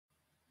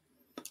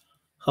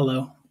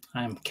Hello,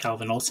 I'm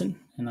Calvin Olsen,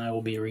 and I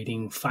will be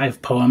reading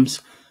 5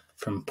 poems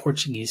from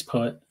Portuguese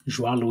poet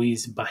João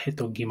Luís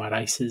Barreto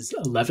Guimarães'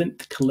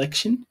 11th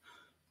collection,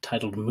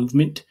 titled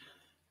Movement,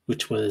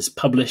 which was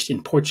published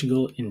in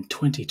Portugal in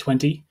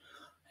 2020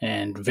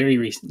 and very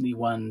recently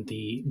won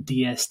the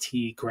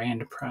DST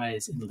Grand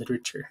Prize in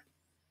Literature.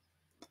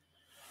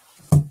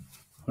 I'm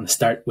going to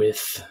start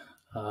with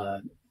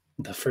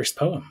the first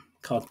poem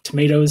called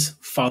Tomatoes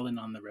Fallen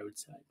on the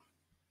Roadside.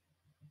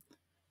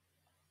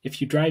 If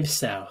you drive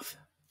south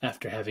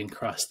after having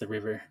crossed the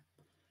river,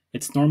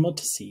 it's normal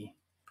to see,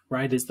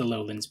 right as the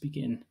lowlands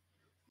begin,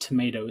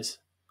 tomatoes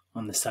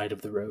on the side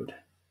of the road.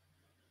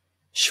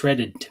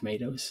 Shredded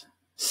tomatoes,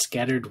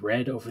 scattered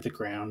red over the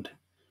ground,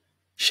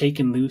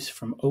 shaken loose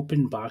from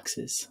open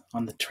boxes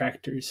on the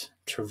tractors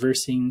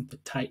traversing the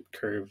tight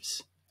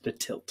curves at a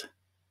tilt.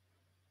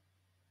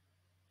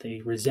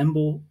 They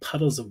resemble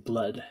puddles of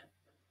blood,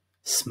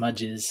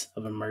 smudges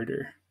of a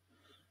murder,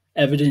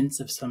 evidence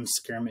of some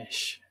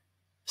skirmish,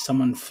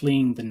 someone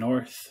fleeing the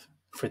north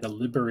for the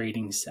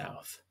liberating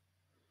south.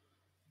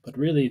 But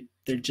really,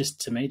 they're just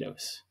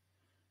tomatoes.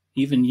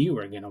 Even you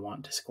are going to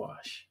want to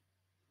squash.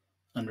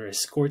 Under a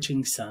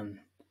scorching sun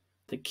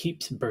that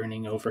keeps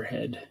burning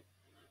overhead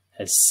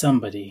as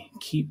somebody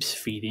keeps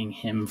feeding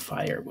him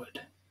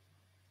firewood.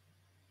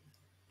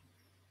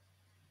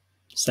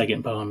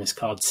 Second poem is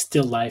called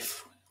Still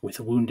Life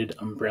with Wounded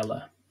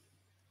Umbrella.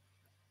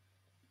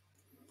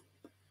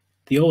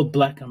 The old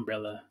black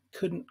umbrella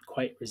couldn't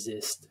quite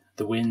resist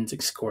the wind's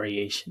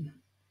excoriation.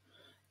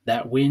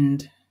 That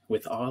wind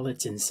with all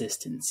its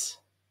insistence.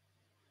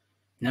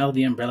 Now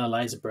the umbrella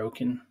lies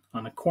broken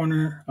on a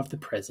corner of the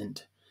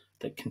present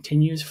that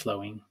continues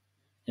flowing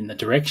in the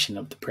direction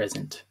of the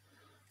present,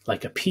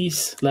 like a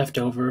piece left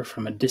over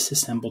from a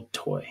disassembled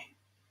toy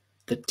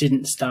that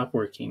didn't stop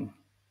working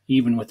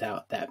even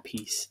without that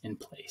piece in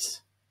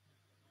place.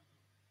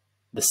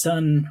 The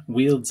sun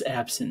wields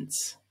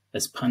absence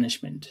as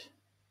punishment.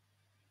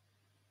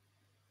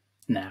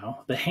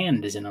 Now the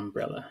hand is an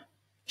umbrella,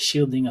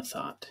 shielding a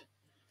thought.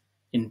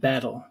 In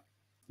battle,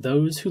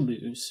 those who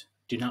lose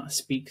do not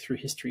speak through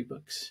history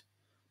books,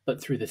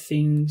 but through the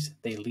things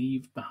they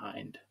leave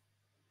behind.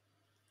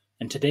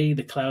 And today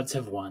the clouds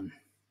have won,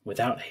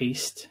 without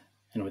haste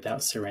and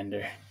without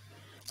surrender,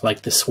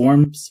 like the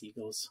swarm of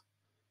seagulls,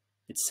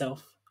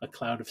 itself a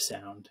cloud of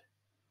sound,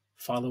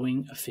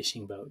 following a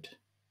fishing boat,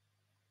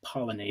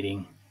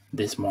 pollinating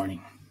this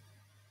morning.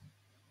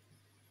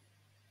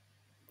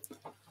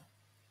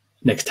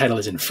 Next title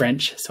is in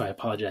French, so I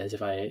apologize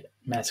if I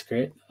massacre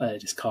it.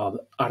 It is called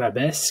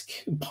Arabesque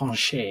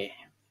Penché.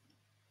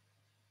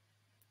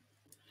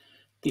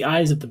 The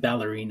eyes of the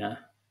ballerina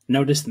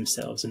notice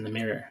themselves in the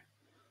mirror,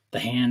 the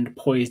hand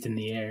poised in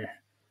the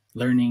air,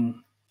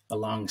 learning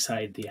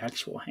alongside the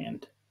actual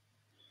hand.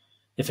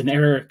 If an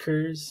error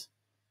occurs,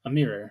 a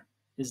mirror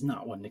is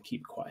not one to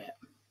keep quiet.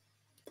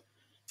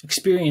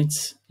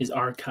 Experience is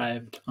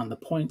archived on the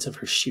points of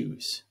her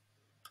shoes,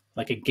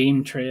 like a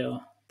game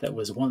trail that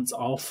was once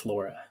all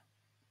flora,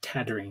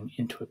 tattering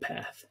into a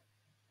path.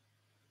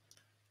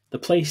 The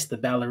place the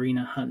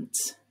ballerina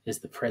hunts is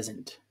the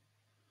present.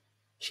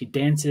 She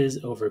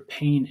dances over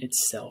pain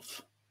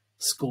itself,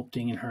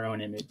 sculpting in her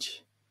own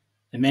image,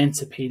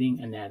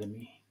 emancipating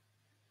anatomy.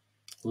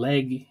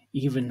 Leg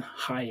even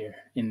higher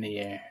in the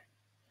air,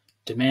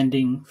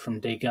 demanding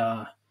from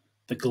Degas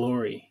the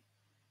glory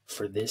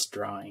for this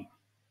drawing.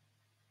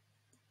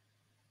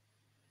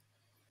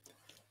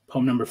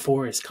 Poem number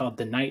 4 is called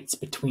The Nights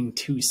Between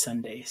Two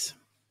Sundays.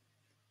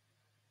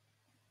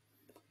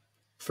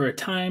 For a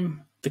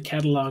time, the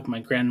catalog my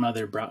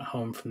grandmother brought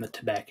home from the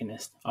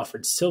tobacconist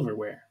offered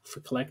silverware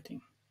for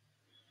collecting.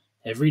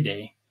 Every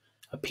day,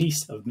 a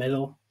piece of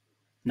metal,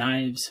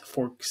 knives,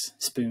 forks,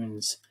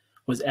 spoons,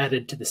 was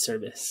added to the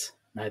service,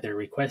 neither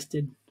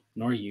requested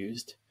nor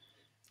used,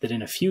 that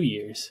in a few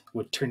years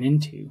would turn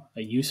into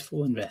a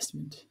useful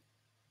investment.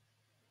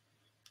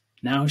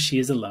 Now she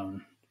is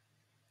alone,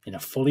 in a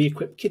fully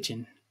equipped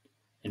kitchen,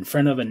 in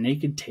front of a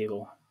naked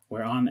table,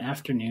 where on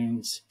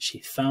afternoons she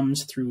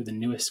thumbs through the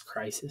newest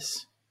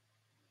crisis.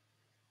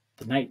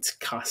 The nights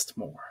cost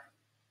more.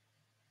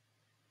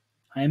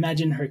 I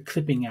imagine her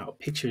clipping out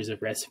pictures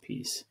of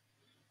recipes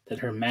that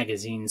her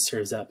magazine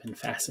serves up in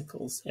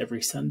fascicles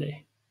every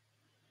Sunday.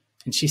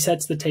 And she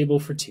sets the table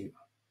for 2,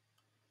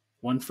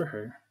 one for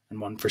her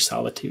and one for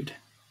solitude.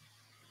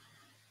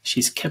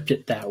 She's kept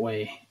it that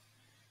way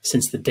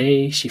since the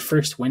day she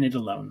first went it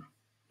alone,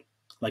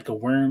 like a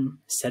worm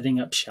setting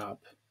up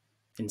shop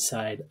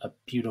inside a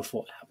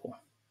beautiful apple.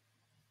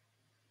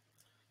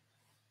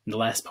 And the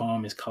last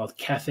poem is called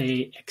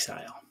Café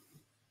Exile.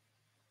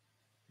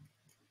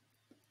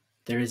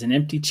 There is an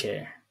empty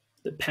chair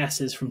that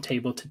passes from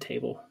table to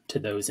table to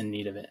those in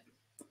need of it.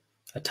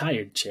 A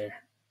tired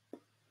chair.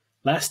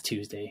 Last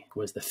Tuesday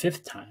was the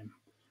 5th time,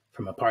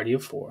 from a party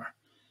of 4,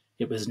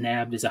 it was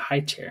nabbed as a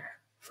high chair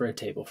for a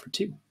table for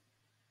 2.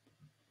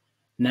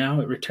 Now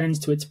it returns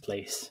to its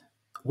place,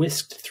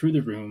 whisked through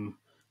the room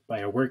by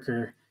a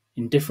worker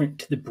indifferent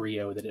to the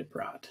brio that it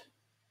brought.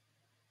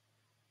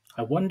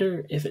 I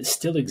wonder if it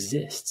still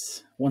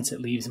exists once it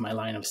leaves my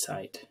line of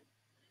sight,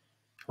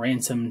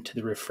 ransomed to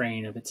the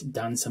refrain of its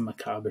danse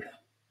macabre.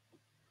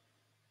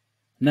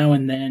 Now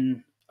and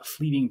then, a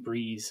fleeting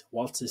breeze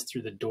waltzes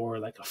through the door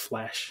like a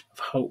flash of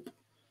hope,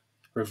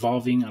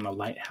 revolving on a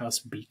lighthouse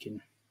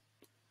beacon.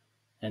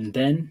 And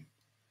then,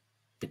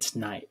 it's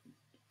night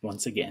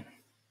once again.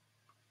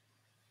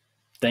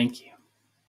 Thank you.